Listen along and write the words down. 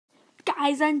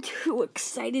Guys, I'm too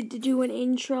excited to do an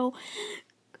intro.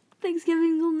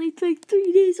 Thanksgiving's only like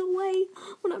 3 days away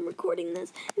when I'm recording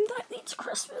this. And that means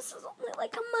Christmas is only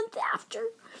like a month after.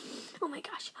 Oh my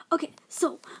gosh. Okay,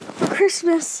 so for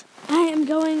Christmas, I am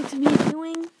going to be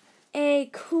doing a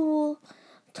cool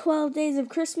 12 days of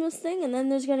Christmas thing. And then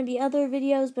there's going to be other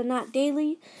videos, but not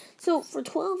daily. So for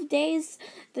 12 days,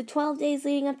 the 12 days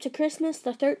leading up to Christmas,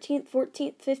 the 13th,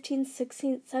 14th, 15th,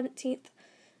 16th, 17th,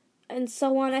 and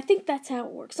so on. I think that's how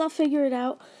it works. I'll figure it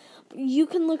out. You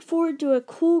can look forward to a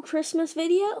cool Christmas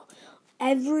video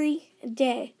every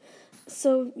day.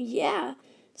 So, yeah.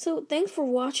 So, thanks for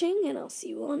watching, and I'll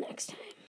see you all next time.